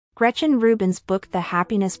Gretchen Rubin's book The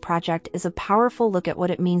Happiness Project is a powerful look at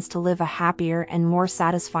what it means to live a happier and more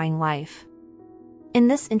satisfying life. In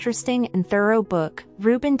this interesting and thorough book,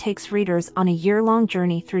 Rubin takes readers on a year-long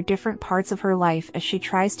journey through different parts of her life as she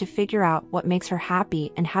tries to figure out what makes her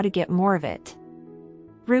happy and how to get more of it.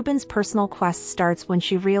 Rubin's personal quest starts when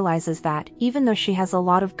she realizes that, even though she has a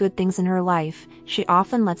lot of good things in her life, she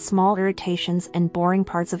often lets small irritations and boring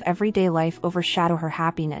parts of everyday life overshadow her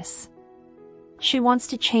happiness. She wants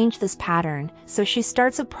to change this pattern, so she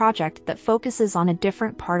starts a project that focuses on a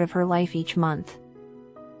different part of her life each month.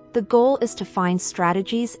 The goal is to find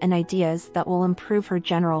strategies and ideas that will improve her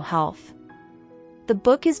general health. The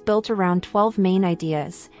book is built around 12 main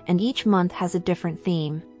ideas, and each month has a different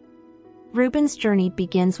theme. Rubin's journey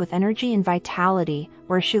begins with energy and vitality,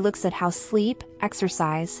 where she looks at how sleep,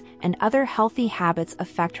 exercise, and other healthy habits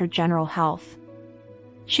affect her general health.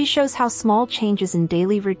 She shows how small changes in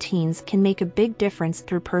daily routines can make a big difference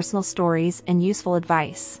through personal stories and useful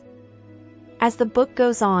advice. As the book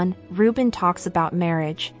goes on, Rubin talks about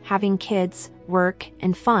marriage, having kids, work,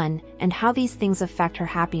 and fun, and how these things affect her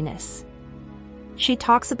happiness. She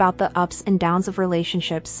talks about the ups and downs of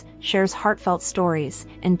relationships, shares heartfelt stories,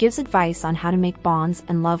 and gives advice on how to make bonds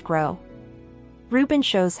and love grow. Rubin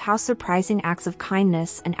shows how surprising acts of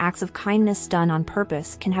kindness and acts of kindness done on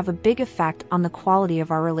purpose can have a big effect on the quality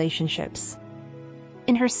of our relationships.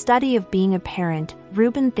 In her study of being a parent,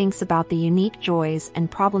 Rubin thinks about the unique joys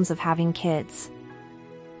and problems of having kids.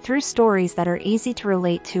 Through stories that are easy to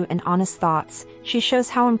relate to and honest thoughts, she shows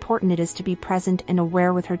how important it is to be present and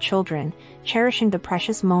aware with her children, cherishing the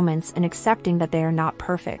precious moments and accepting that they are not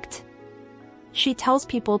perfect. She tells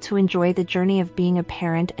people to enjoy the journey of being a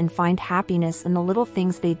parent and find happiness in the little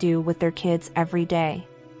things they do with their kids every day.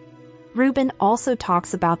 Rubin also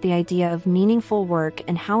talks about the idea of meaningful work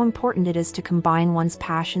and how important it is to combine one's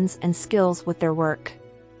passions and skills with their work.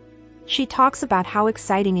 She talks about how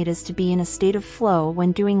exciting it is to be in a state of flow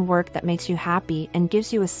when doing work that makes you happy and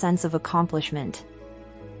gives you a sense of accomplishment.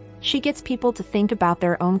 She gets people to think about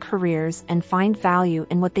their own careers and find value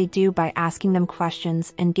in what they do by asking them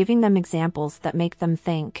questions and giving them examples that make them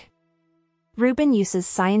think. Rubin uses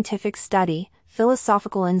scientific study,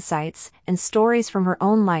 philosophical insights, and stories from her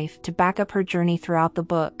own life to back up her journey throughout the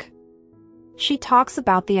book. She talks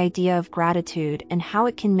about the idea of gratitude and how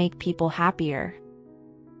it can make people happier.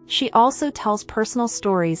 She also tells personal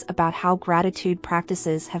stories about how gratitude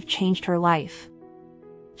practices have changed her life.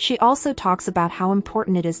 She also talks about how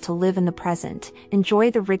important it is to live in the present, enjoy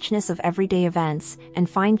the richness of everyday events, and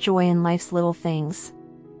find joy in life's little things.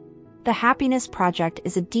 The Happiness Project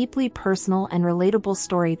is a deeply personal and relatable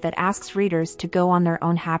story that asks readers to go on their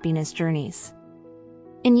own happiness journeys.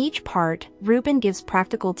 In each part, Rubin gives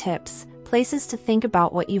practical tips, places to think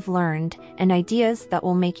about what you've learned, and ideas that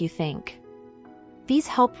will make you think. These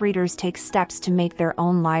help readers take steps to make their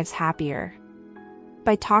own lives happier.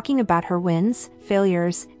 By talking about her wins,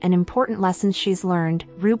 failures, and important lessons she's learned,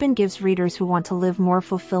 Rubin gives readers who want to live more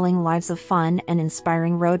fulfilling lives a fun and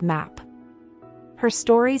inspiring roadmap. Her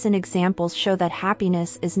stories and examples show that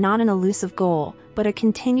happiness is not an elusive goal, but a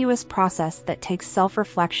continuous process that takes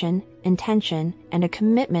self-reflection, intention, and a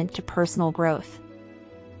commitment to personal growth.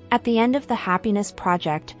 At the end of the Happiness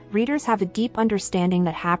Project, readers have a deep understanding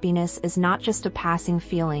that happiness is not just a passing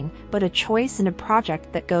feeling, but a choice and a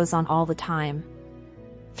project that goes on all the time.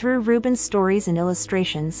 Through Rubin's stories and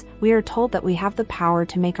illustrations, we are told that we have the power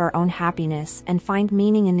to make our own happiness and find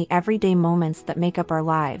meaning in the everyday moments that make up our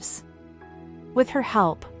lives. With her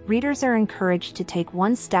help, readers are encouraged to take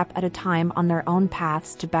one step at a time on their own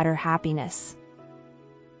paths to better happiness.